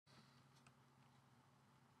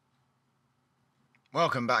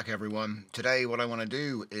Welcome back everyone. Today what I want to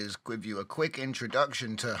do is give you a quick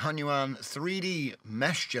introduction to Hunyuan 3D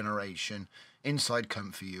mesh generation inside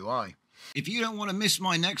Comfyui. If you don't want to miss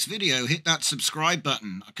my next video, hit that subscribe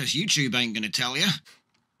button, because YouTube ain't going to tell you.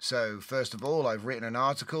 So first of all, I've written an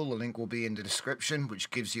article, the link will be in the description,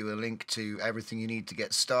 which gives you a link to everything you need to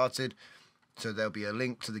get started. So there'll be a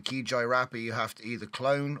link to the KeyJai wrapper you have to either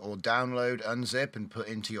clone or download, unzip and put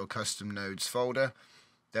into your custom nodes folder.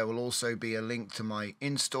 There will also be a link to my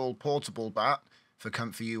install portable bat for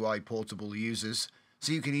Comfyui portable users,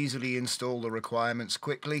 so you can easily install the requirements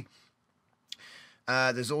quickly.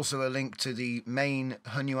 There's also a link to the main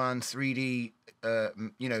Hunyuan 3D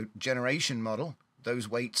generation model. Those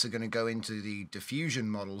weights are going to go into the Diffusion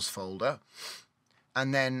models folder.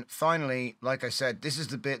 And then finally, like I said, this is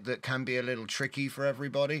the bit that can be a little tricky for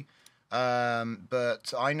everybody.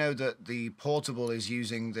 But I know that the portable is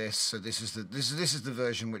using this, so this is the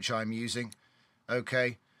version which I'm using.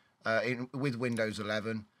 Okay, with Windows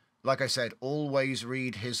 11. Like I said, always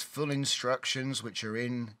read his full instructions, which are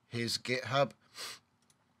in his GitHub,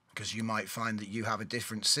 because you might find that you have a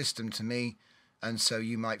different system to me, and so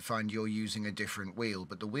you might find you're using a different wheel.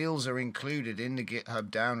 But the wheels are included in the GitHub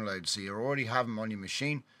download, so you already have them on your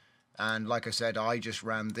machine. And like I said, I just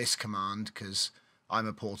ran this command because I'm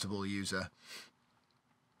a portable user.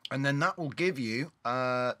 And then that will give you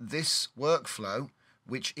this workflow,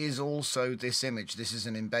 which is also this image. This is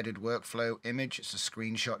an embedded workflow image. It's a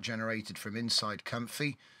screenshot generated from inside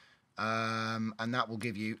Comfy. And that will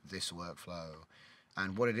give you this workflow.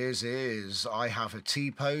 And what it is I have a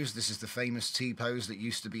T-pose. This is the famous T-pose that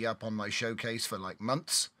used to be up on my showcase for like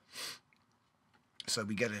months. So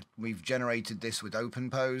we've generated this with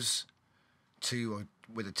OpenPose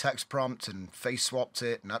with a text prompt and face swapped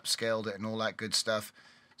it and upscaled it and all that good stuff.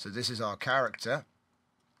 So this is our character.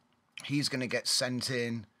 He's going to get sent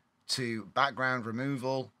in to background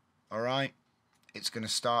removal. All right. It's going to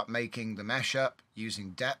start making the mesh up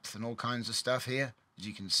using depth and all kinds of stuff here, as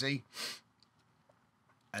you can see.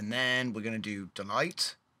 And then we're going to do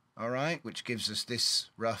delight, all right, which gives us this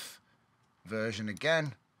rough version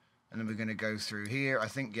again. And then we're going to go through here. I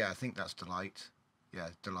think that's delight. Yeah,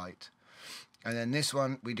 delight. And then this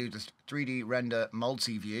one, we do the 3D render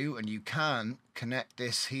multi-view, and you can connect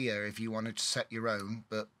this here if you wanted to set your own,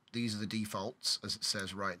 but these are the defaults, as it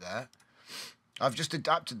says right there. I've just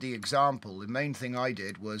adapted the example. The main thing I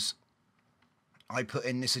did was I put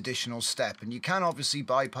in this additional step, and you can obviously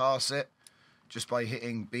bypass it just by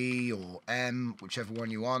hitting B or M, whichever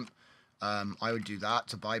one you want. I would do that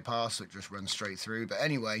to bypass, so it just runs straight through. But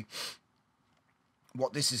anyway,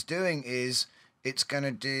 what this is doing is it's going to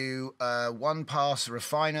do one pass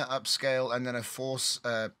refiner upscale and then a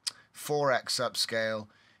 4x upscale.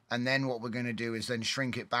 And then what we're going to do is then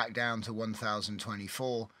shrink it back down to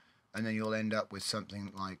 1024. And then you'll end up with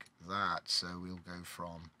something like that. So we'll go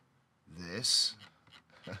from this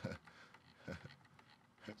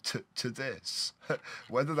to this.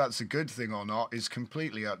 Whether that's a good thing or not is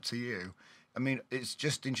completely up to you. I mean, it's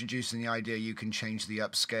just introducing the idea you can change the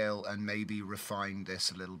upscale and maybe refine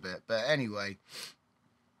this a little bit. But anyway,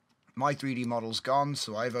 my 3D model's gone,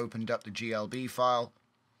 so I've opened up the GLB file.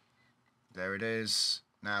 There it is.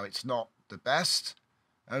 Now, it's not the best,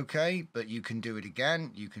 okay, but you can do it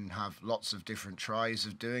again. You can have lots of different tries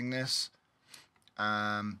of doing this.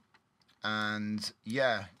 And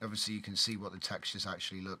yeah, obviously you can see what the textures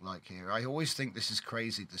actually look like here. I always think this is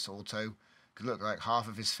crazy, this auto. Could look like half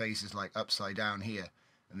of his face is like upside down here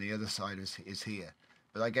and the other side is here.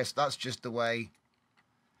 But I guess that's just the way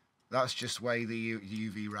the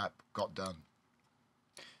UV wrap got done.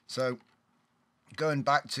 So going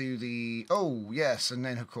back to the, oh yes, and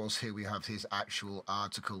then of course here we have his actual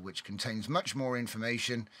article, which contains much more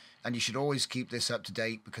information, and you should always keep this up to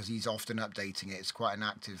date because he's often updating it. It's quite an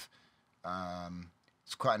active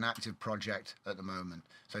project at the moment.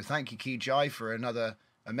 So thank you, KeyJai, for another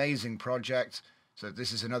amazing project. So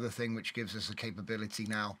this is another thing which gives us a capability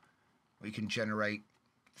now. We can generate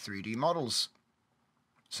 3D models.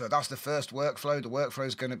 So that's the first workflow. The workflow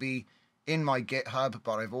is going to be in my GitHub,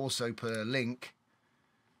 but I've also put a link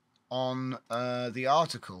on the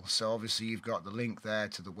article. So obviously you've got the link there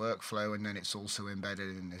to the workflow, and then it's also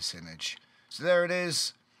embedded in this image. So there it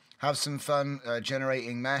is. Have some fun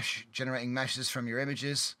generating meshes from your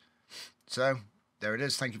images. So there it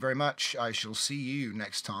is. Thank you very much. I shall see you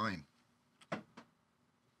next time.